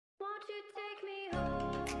Won't you take me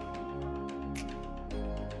home?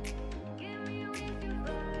 Give me with your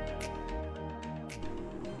flight.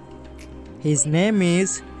 His name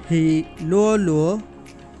is Luo Luo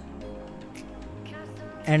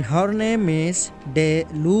and her name is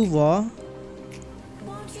Luo.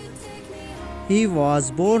 Won't you take me home? He was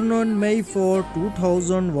born on May 4,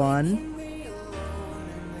 2001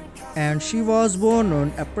 and she was born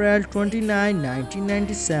on April 29,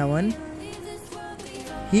 1997.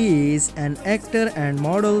 He is an actor and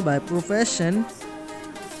model by profession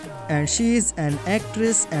and she is an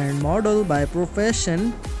actress and model by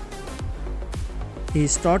profession. He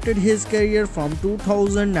started his career from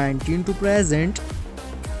 2019 to present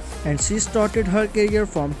and she started her career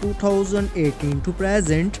from 2018 to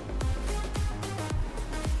present.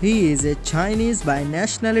 He is a Chinese by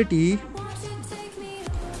nationality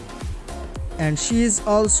and she is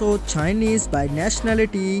also Chinese by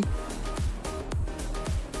nationality.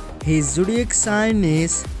 His zodiac sign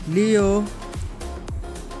is Leo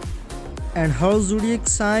and her zodiac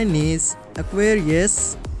sign is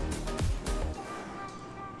Aquarius.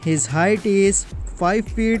 His height is 5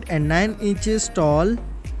 feet and 9 inches tall.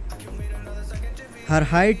 Her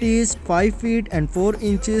height is 5 feet and 4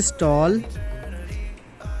 inches tall.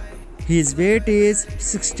 His weight is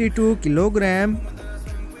 62 kg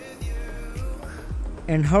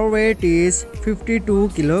and her weight is 52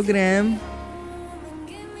 kg.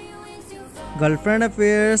 Girlfriend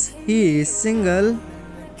affairs, he is single.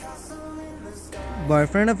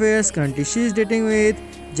 Boyfriend affairs, currently she is dating with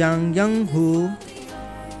Jang Young Hoo.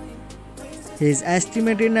 His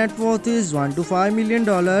estimated net worth is $1 to $5 million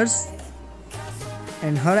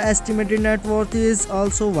and her estimated net worth is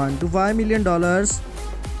also $1 to $5 million.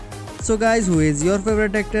 So guys, who is your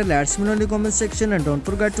favorite actor? Let me know in the comment section and don't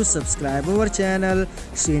forget to subscribe our channel.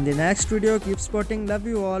 See you in the next video. Keep spotting. Love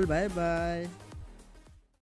you all. Bye bye.